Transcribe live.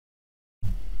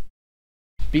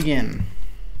begin.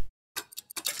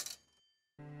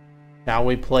 Shall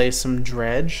we play some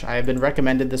Dredge? I have been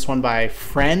recommended this one by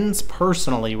friends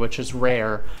personally, which is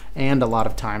rare, and a lot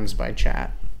of times by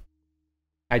chat.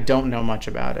 I don't know much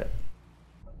about it.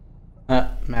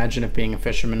 Imagine if being a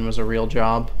fisherman was a real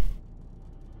job.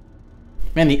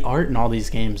 Man, the art in all these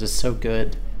games is so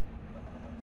good.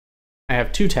 I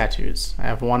have 2 tattoos. I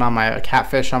have one on a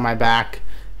catfish on my back,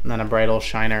 and then a bridal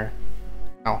shiner.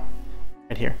 Oh,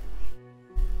 right here.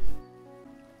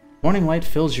 Morning light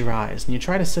fills your eyes, and you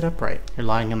try to sit upright. You're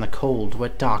lying in the cold,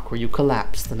 wet dock where you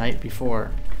collapsed the night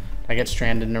before. I get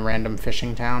stranded in a random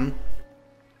fishing town.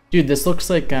 Dude, this looks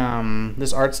like,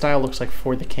 this art style looks like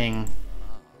For the King.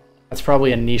 That's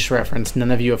probably a niche reference.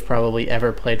 None of you have probably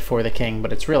ever played For the King,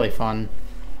 but it's really fun.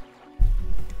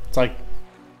 It's like,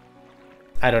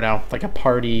 I don't know, like a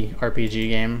party RPG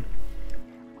game.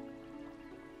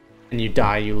 And you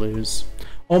die, you lose.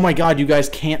 Oh my god, you guys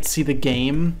can't see the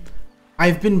game?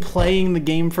 I've been playing the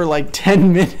game for like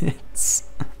 10 minutes.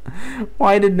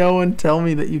 Why did no one tell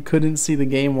me that you couldn't see the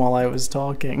game while I was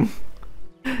talking?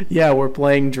 Yeah, we're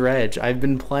playing Dredge. I've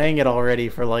been playing it already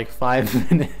for like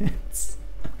 5 minutes.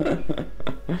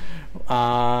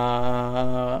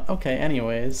 Okay,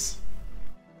 anyways.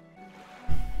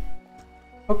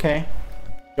 Okay.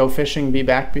 Go fishing, be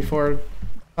back before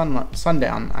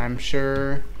sundown. I'm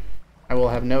sure I will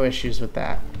have no issues with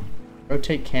that.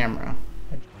 Rotate camera.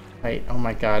 Right, oh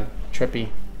my god, trippy.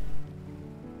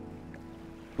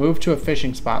 Move to a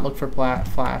fishing spot, look for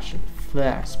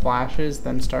splashes,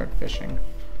 then start fishing.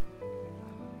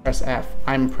 Press F.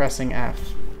 I'm pressing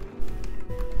F.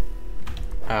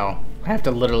 Oh, I have to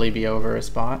literally be over a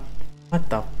spot. What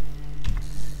the?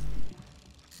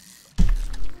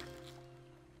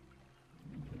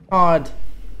 God.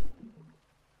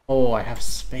 Oh, I have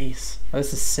space. Oh,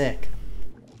 this is sick.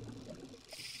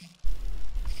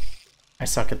 I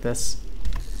suck at this.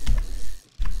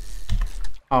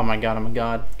 Oh my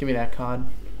god, Give me that cod.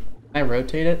 Can I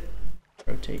rotate it?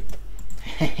 Rotate.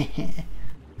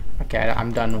 Okay,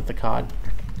 I'm done with the cod.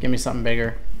 Give me something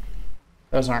bigger.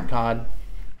 Those aren't cod.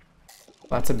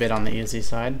 That's a bit on the easy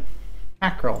side.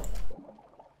 Mackerel.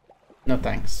 No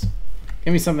thanks.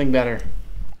 Give me something better.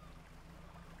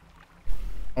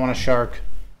 I want a shark.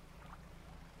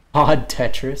 Cod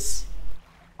Tetris.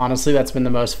 Honestly, that's been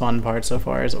the most fun part so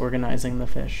far, is organizing the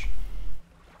fish.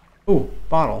 Ooh,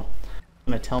 bottle.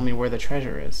 Gonna tell me where the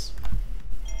treasure is.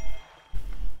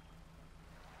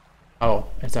 Oh,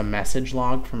 it's a message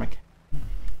log from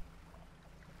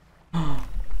a...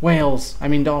 Whales! I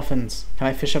mean dolphins. Can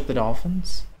I fish up the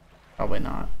dolphins? Probably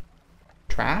not.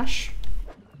 Trash?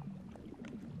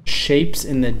 Shapes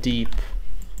in the deep.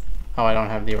 Oh, I don't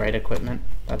have the right equipment.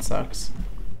 That sucks.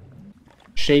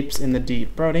 Shapes in the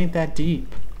deep. Bro, it ain't that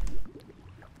deep.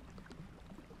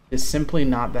 It's simply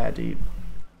not that deep.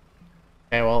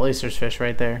 Okay, well at least there's fish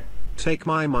right there. Take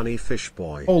my money, fish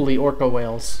boy. Holy orca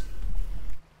whales.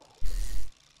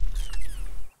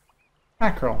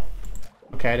 Mackerel.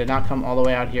 Okay, I did not come all the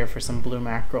way out here for some blue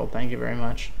mackerel. Thank you very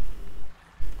much.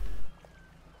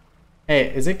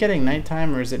 Hey, is it getting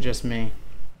nighttime or is it just me?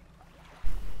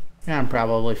 Yeah, I'm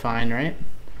probably fine, right?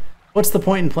 What's the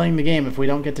point in playing the game if we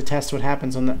don't get to test what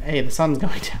happens when the... Hey, the sun's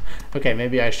going down. Okay,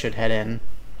 maybe I should head in.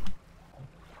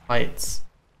 Lights.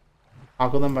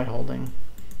 Toggle them by holding.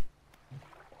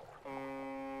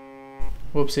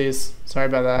 Whoopsies. Sorry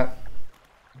about that.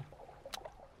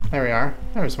 There we are.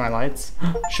 There's my lights.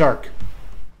 Shark.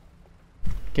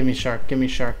 Give me shark, give me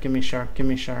shark, give me shark, give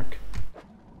me shark.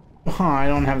 Oh, I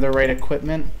don't have the right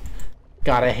equipment.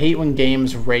 God, I hate when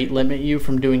games rate limit you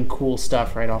from doing cool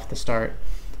stuff right off the start.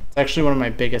 It's actually one of my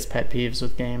biggest pet peeves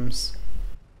with games.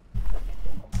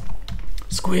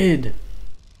 Squid!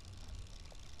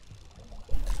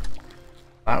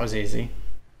 That was easy.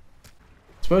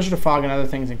 Exposure to fog and other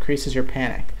things increases your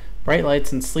panic. Bright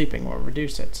lights and sleeping will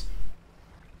reduce it.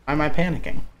 Why am I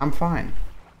panicking? I'm fine.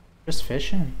 Just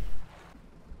fishing.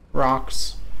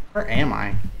 Rocks. Where am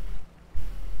I?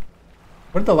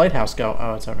 Where did the lighthouse go?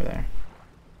 Oh, it's over there.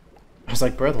 I was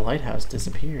like, bro, the lighthouse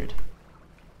disappeared.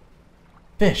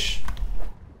 Fish. Oh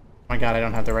my god, I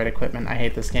don't have the right equipment. I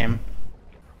hate this game.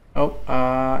 Oh,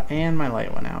 and my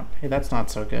light went out. Hey, that's not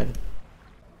so good.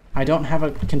 I don't have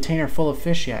a container full of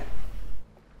fish yet.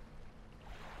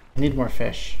 I need more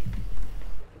fish.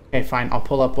 Okay, fine. I'll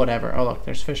pull up whatever. Oh, look,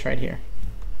 there's fish right here.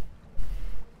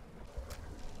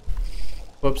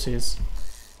 Whoopsies.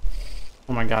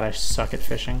 Oh my god, I suck at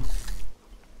fishing.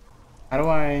 How do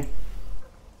I...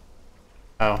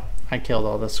 Oh, I killed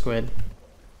all the squid.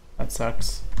 That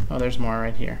sucks. Oh, there's more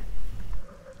right here.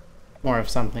 More of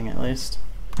something, at least.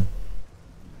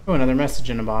 Oh, another message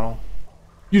in a bottle.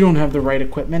 You don't have the right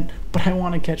equipment, but I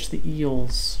want to catch the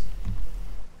eels.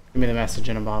 Give me the message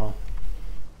in a bottle.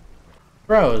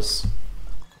 Crows.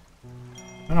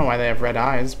 I don't know why they have red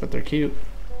eyes, but they're cute.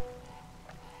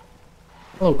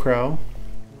 Hello, crow.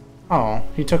 Oh,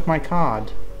 he took my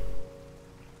cod.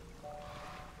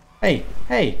 Hey,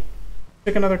 hey!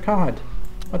 Took another cod.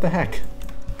 What the heck?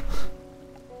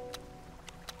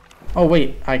 Oh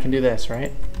wait, I can do this,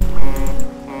 right?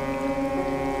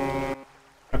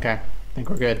 Okay, I think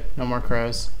we're good. No more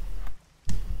crows.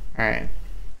 Alright.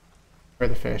 Where are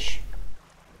the fish?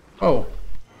 Oh.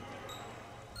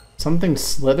 Something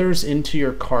slithers into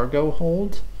your cargo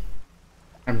hold?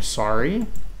 I'm sorry?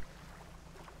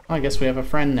 Well, I guess we have a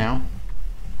friend now.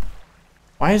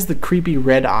 Why is the creepy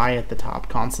red eye at the top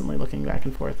constantly looking back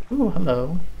and forth? Ooh,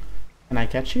 hello. Can I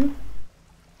catch you?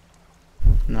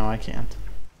 No, I can't.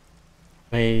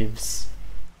 Waves.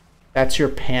 That's your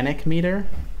panic meter?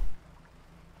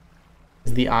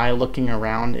 Is the eye looking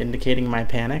around indicating my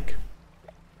panic?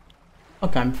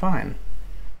 Look, I'm fine.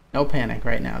 No panic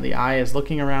right now. The eye is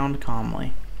looking around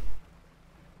calmly.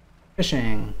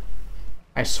 Fishing.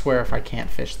 I swear if I can't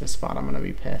fish this spot, I'm gonna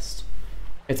be pissed.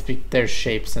 There's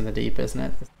shapes in the deep, isn't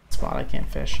it? This spot I can't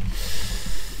fish.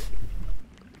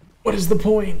 What is the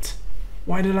point?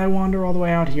 Why did I wander all the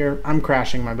way out here? I'm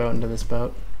crashing my boat into this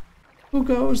boat. Who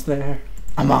goes there?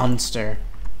 A monster.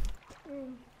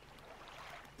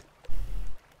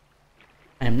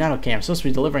 I am not okay. I'm supposed to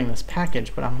be delivering this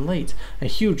package, but I'm late. A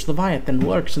huge leviathan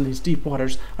lurks in these deep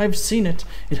waters. I've seen it.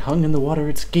 It hung in the water,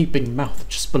 its gaping mouth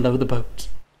just below the boat.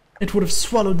 It would have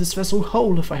swallowed this vessel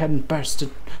whole if I hadn't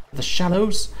bursted the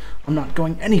shallows. I'm not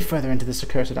going any further into this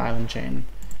accursed island chain.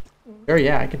 Sure,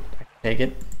 yeah, I could take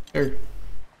it. Sure.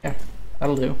 Yeah,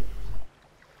 that'll do.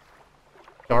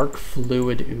 Dark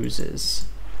fluid oozes.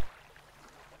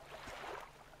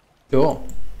 Cool.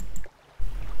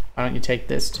 Why don't you take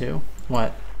this too?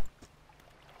 What?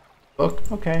 Book?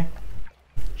 Okay.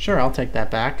 Sure, I'll take that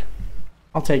back.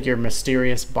 I'll take your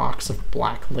mysterious box of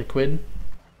black liquid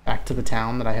back to the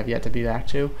town that I have yet to be back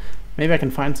to. Maybe I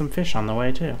can find some fish on the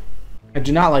way too. I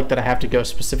do not like that I have to go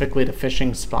specifically to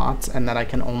fishing spots and that I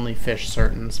can only fish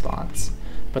certain spots.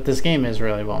 But this game is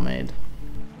really well made.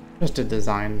 Just a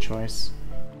design choice.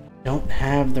 Don't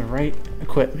have the right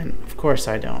equipment. Of course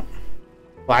I don't.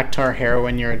 Black tar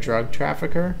heroin, you're a drug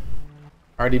trafficker?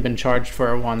 Already been charged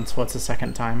for it once. What's the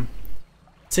second time?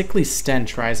 Sickly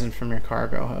stench rising from your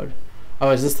cargo hold.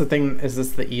 Oh, is this the thing? Is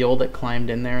this the eel that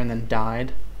climbed in there and then died?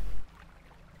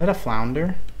 Is that a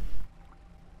flounder?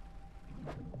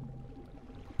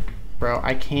 Bro,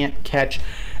 I can't catch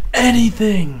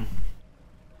anything!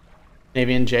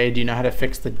 AVNJ, do you know how to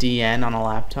fix the DN on a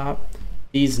laptop?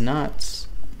 These nuts.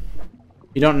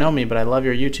 You don't know me, but I love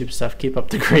your YouTube stuff. Keep up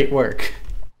the great work.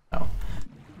 Oh,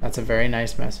 that's a very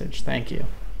nice message. Thank you.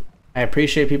 I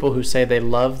appreciate people who say they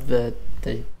love the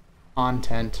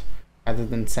content rather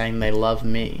than saying they love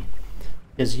me.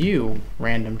 Because you,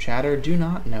 random chatter, do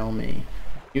not know me.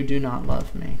 You do not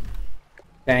love me.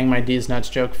 Dang, my D's nuts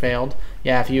joke failed.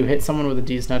 Yeah, if you hit someone with a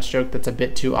D's nuts joke that's a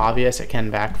bit too obvious, it can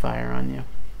backfire on you.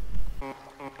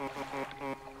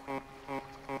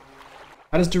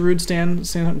 How does Darude stand?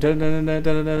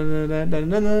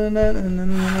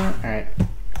 Alright.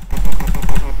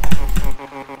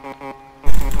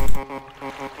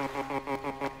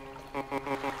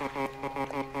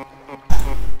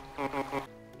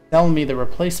 Sell me the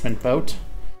replacement boat.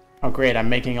 Oh great, I'm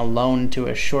making a loan to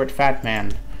a short fat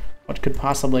man. What could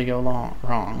possibly go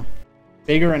wrong?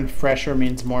 Bigger and fresher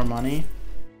means more money.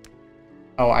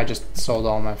 Oh, I just sold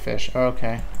all my fish. Oh,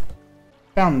 okay.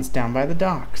 Fountains down by the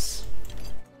docks.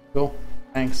 Cool,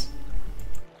 thanks.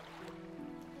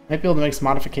 Might be able to make some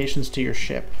modifications to your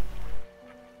ship.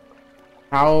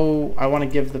 How? I want to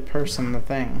give the person the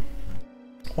thing.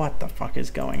 What the fuck is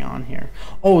going on here?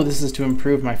 Oh, this is to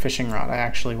improve my fishing rod. I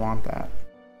actually want that.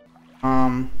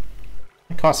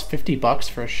 It costs 50 bucks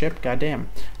for a ship? Goddamn.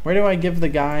 Where do I give the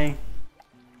guy?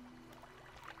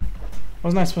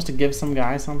 Wasn't I supposed to give some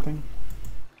guy something?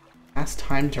 Last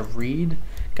time to read?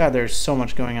 God, there's so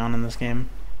much going on in this game.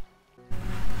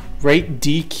 Rate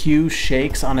DQ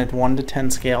shakes on a 1 to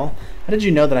 10 scale. How did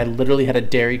you know that I literally had a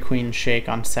Dairy Queen shake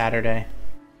on Saturday?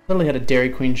 Literally had a Dairy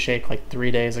Queen shake like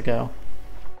 3 days ago.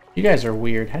 You guys are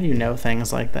weird. How do you know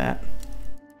things like that?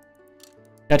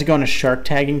 Got to go on a shark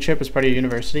tagging trip as part of your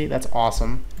university? That's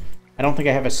awesome. I don't think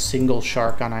I have a single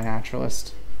shark on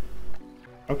iNaturalist.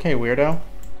 Okay, weirdo.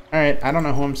 Alright, I don't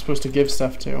know who I'm supposed to give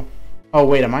stuff to. Oh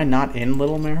wait, am I not in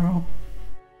Little Marrow?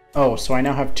 Oh, so I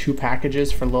now have 2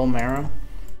 packages for Little Marrow?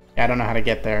 Yeah, I don't know how to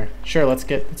get there. Sure, let's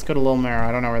go to Little Marrow.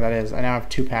 I don't know where that is. I now have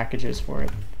 2 packages for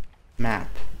it. Map.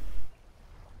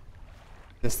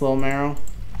 This little marrow?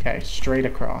 Okay, straight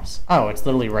across. Oh, it's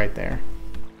literally right there.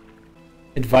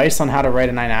 Advice on how to write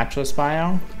an iNaturalist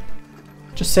bio?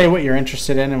 Just say what you're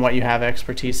interested in and what you have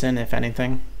expertise in, if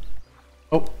anything.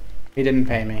 Oh, he didn't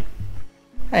pay me.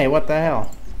 Hey, what the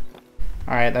hell?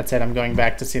 Alright, that's it. I'm going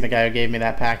back to see the guy who gave me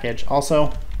that package.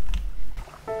 Also...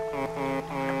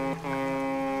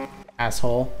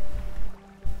 asshole.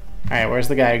 Alright, where's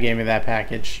the guy who gave me that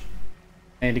package?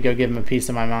 I need to go give him a piece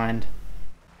of my mind.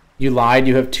 You lied,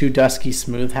 you have 2 dusky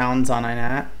smooth hounds on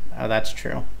iNat? Oh, that's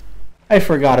true. I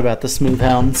forgot about the smooth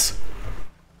hounds.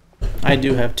 I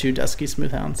do have 2 dusky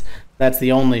smooth hounds. That's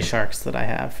the only sharks that I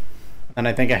have. And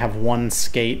I think I have 1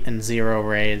 skate and 0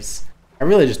 rays. I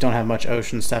really just don't have much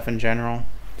ocean stuff in general.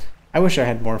 I wish I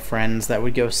had more friends that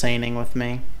would go seining with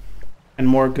me. And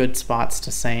more good spots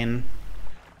to seine.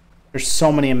 There's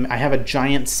so many, I have a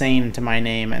giant seine to my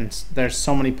name, and there's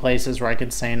so many places where I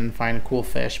could seine and find cool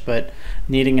fish, but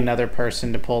needing another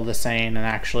person to pull the seine and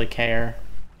actually care.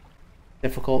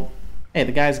 Difficult. Hey,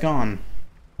 the guy's gone.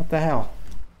 What the hell?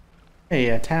 Hey,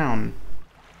 a town.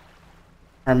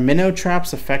 Are minnow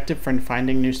traps effective for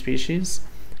finding new species?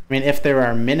 I mean, if there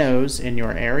are minnows in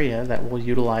your area that will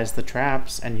utilize the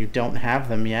traps and you don't have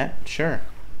them yet, sure.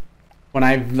 When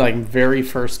I, like, very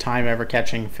first time ever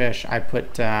catching fish, I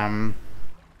put some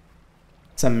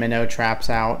minnow traps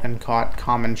out and caught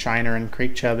common shiner and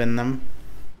creek chub in them.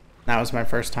 That was my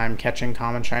first time catching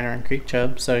common shiner and creek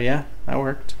chub, so yeah, that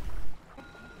worked.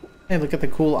 Hey, look at the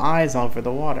cool eyes over the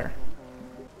water.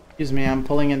 Excuse me, I'm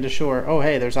pulling into shore. Oh,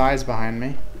 hey, there's eyes behind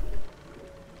me.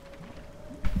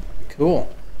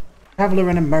 Cool. Traveler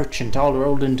and a merchant all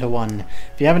rolled into one.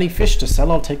 If you have any fish to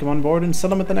sell, I'll take them on board and sell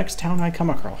them at the next town I come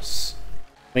across.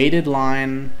 Weighted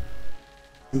line.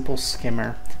 Simple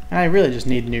skimmer. And I really just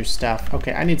need new stuff.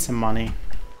 Okay, I need some money.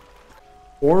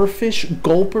 Oarfish,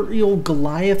 gulper eel,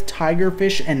 Goliath,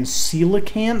 tigerfish, and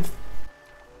coelacanth?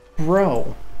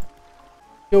 Bro.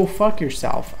 Go fuck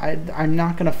yourself. I'm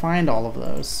not gonna find all of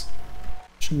those.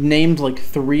 Named like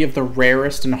 3 of the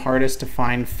rarest and hardest to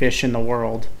find fish in the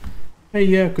world. Hey,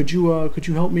 yeah, could you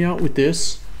help me out with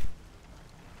this?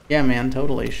 Yeah, man,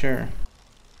 totally, sure.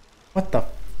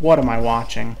 What am I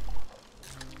watching?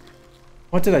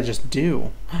 What did I just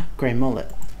do? Gray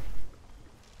mullet.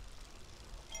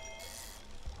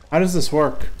 How does this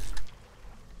work?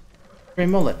 Gray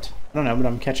mullet. I don't know, but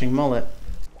I'm catching mullet.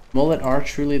 Mullet are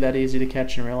truly that easy to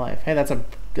catch in real life. Hey, that's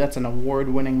an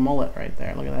award-winning mullet right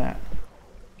there. Look at that.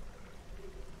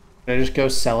 Did I just go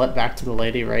sell it back to the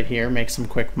lady right here, make some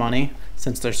quick money,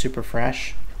 since they're super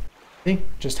fresh? See?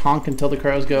 Just honk until the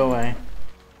crows go away.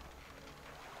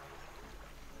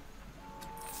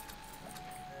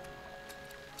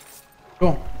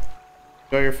 Cool.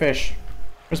 Enjoy your fish.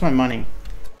 Where's my money?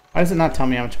 Why does it not tell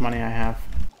me how much money I have?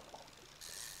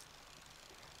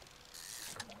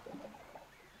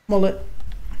 Mullet.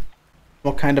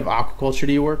 What kind of aquaculture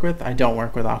do you work with? I don't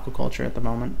work with aquaculture at the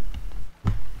moment.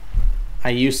 I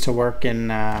used to work in,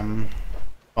 well,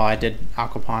 I did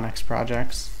aquaponics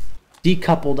projects.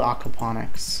 Decoupled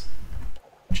aquaponics,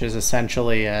 which is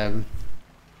essentially a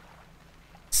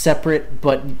separate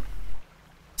but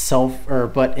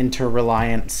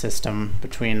interreliant system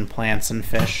between plants and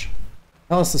fish.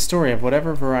 Tell us the story of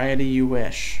whatever variety you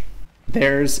wish.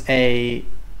 There's a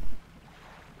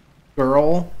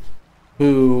girl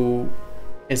who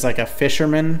is like a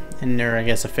fisherman, or I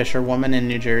guess a fisherwoman in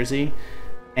New Jersey,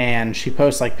 and she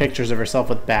posts like pictures of herself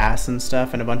with bass and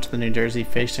stuff in a bunch of the New Jersey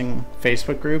fishing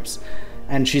Facebook groups.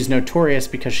 And she's notorious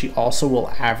because she also will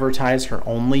advertise her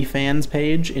OnlyFans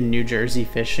page in New Jersey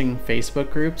fishing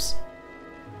Facebook groups.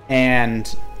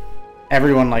 And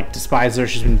everyone like despises her.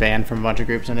 She's been banned from a bunch of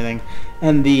groups and everything.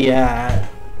 And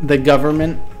the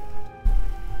government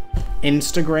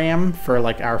Instagram for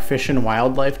like our Fish and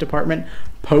Wildlife department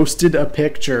posted a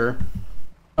picture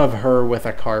of her with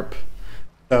a carp.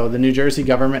 So the New Jersey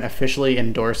government officially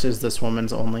endorses this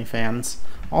woman's OnlyFans.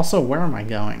 Also, where am I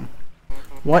going?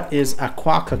 What is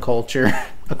aquaculture?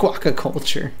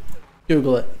 Aquaculture.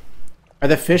 Google it. Are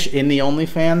the fish in the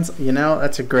OnlyFans? You know,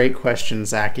 that's a great question,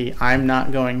 Zachy. I'm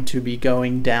not going to be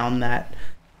going down that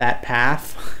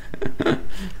path.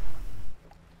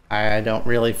 I don't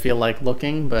really feel like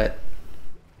looking, but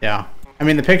yeah. I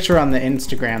mean, the picture on the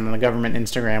Instagram, on the government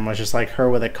Instagram, was just like her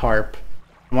with a carp.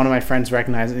 One of my friends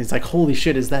recognized it, and he's like, holy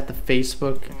shit, is that the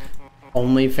Facebook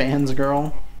OnlyFans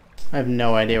girl? I have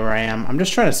no idea where I am. I'm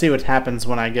just trying to see what happens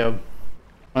when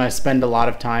I spend a lot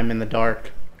of time in the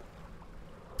dark.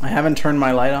 I haven't turned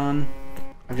my light on.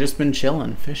 I've just been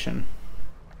chilling, fishing.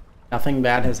 Nothing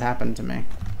bad has happened to me.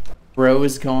 Bro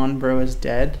is gone, bro is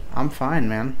dead. I'm fine,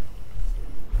 man.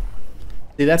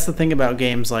 See, that's the thing about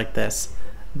games like this.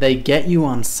 They get you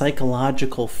on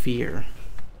psychological fear.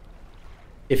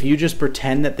 If you just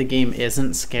pretend that the game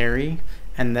isn't scary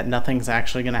and that nothing's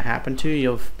actually going to happen to you,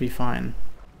 you'll be fine.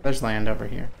 There's land over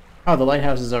here. Oh, the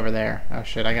lighthouse is over there. Oh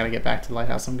shit, I gotta get back to the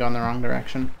lighthouse. I'm going the wrong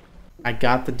direction. I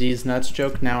got the D's nuts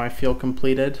joke. Now I feel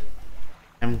completed.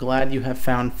 I'm glad you have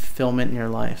found fulfillment in your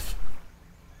life.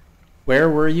 Where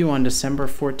were you on December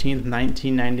 14th,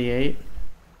 1998?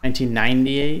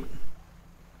 1998?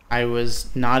 I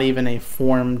was not even a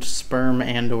formed sperm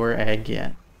and or egg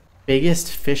yet.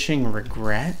 Biggest fishing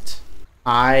regret?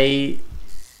 I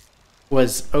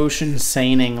was ocean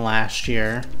seining last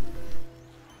year.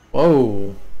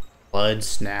 Whoa. Blood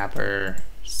snapper.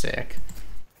 Sick.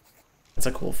 That's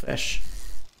a cool fish.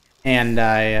 And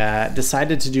I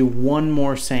decided to do one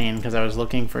more seine because I was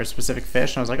looking for a specific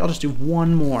fish. And I was like, I'll just do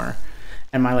one more.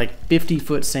 And my like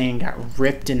 50-foot seine got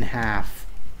ripped in half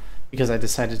because I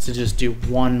decided to just do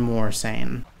one more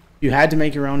seine. You had to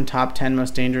make your own top 10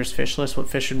 most dangerous fish list. What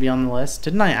fish would be on the list?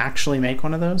 Didn't I actually make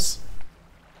one of those?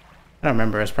 I don't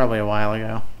remember. It was probably a while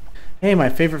ago. Hey, my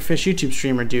favorite fish YouTube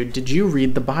streamer, dude. Did you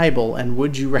read the Bible and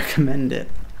would you recommend it?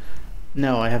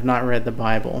 No, I have not read the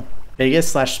Bible.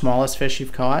 Biggest / smallest fish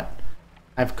you've caught?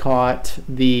 I've caught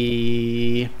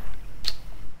the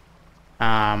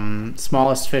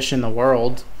smallest fish in the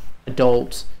world.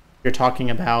 Adult. You're talking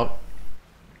about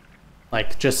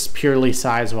like just purely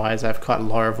size-wise. I've caught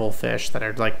larval fish that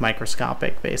are like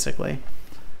microscopic, basically.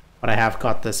 But I have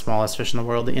caught the smallest fish in the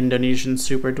world, the Indonesian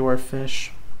super dwarf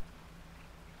fish.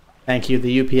 Thank you.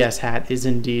 The UPS hat is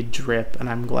indeed drip, and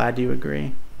I'm glad you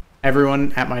agree.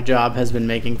 Everyone at my job has been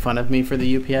making fun of me for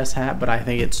the UPS hat, but I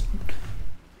think it's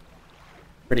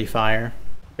pretty fire.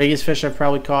 Biggest fish I've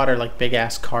probably caught are like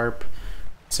big-ass carp,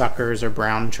 suckers, or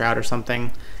brown trout or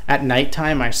something. At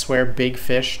nighttime, I swear big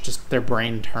fish, just their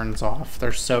brain turns off.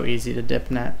 They're so easy to dip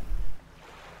net.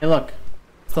 Hey look,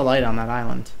 it's the light on that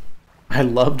island. I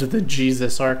loved the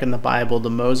Jesus arc in the Bible. The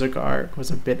Mosaic arc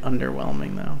was a bit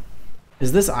underwhelming though.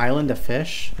 Is this island a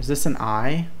fish? Is this an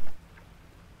eye?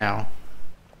 No.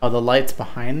 Oh, the light's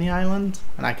behind the island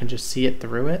and I can just see it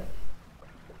through it?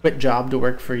 Quit job to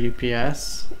work for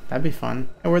UPS. That'd be fun.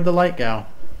 Hey, where'd the light go?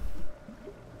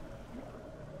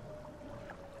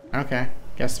 Okay,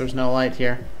 guess there's no light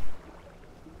here.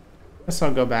 Guess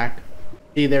I'll go back.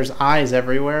 See, there's eyes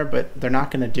everywhere, but they're not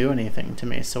gonna do anything to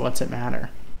me, so what's it matter?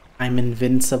 I'm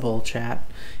invincible, chat.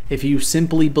 If you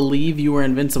simply believe you are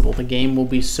invincible, the game will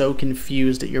be so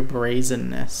confused at your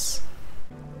brazenness.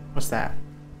 What's that?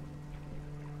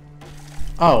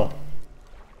 Oh.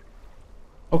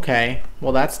 Okay,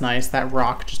 well that's nice. That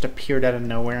rock just appeared out of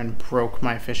nowhere and broke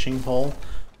my fishing pole.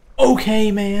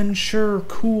 Okay, man, sure,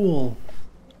 cool.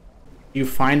 You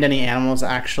find any animals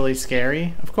actually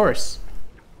scary? Of course.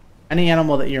 Any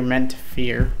animal that you're meant to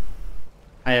fear,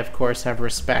 I of course have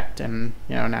respect and,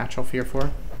 you know, natural fear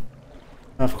for.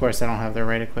 Of course I don't have the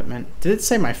right equipment. Did it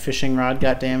say my fishing rod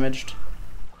got damaged?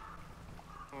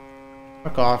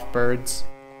 Fuck off, birds.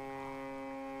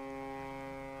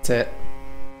 That's it.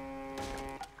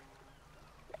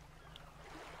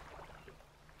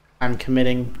 I'm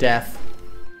committing death.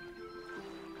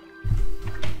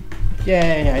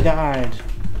 Yay, I died.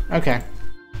 Okay.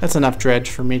 That's enough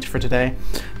dredge for me for today.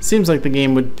 Seems like the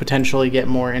game would potentially get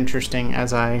more interesting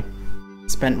as I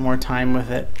spent more time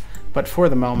with it. But for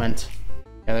the moment,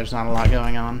 yeah, there's not a lot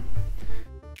going on.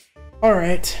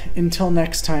 Alright, until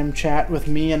next time, chat, with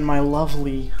me and my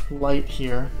lovely light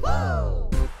here. Whoa.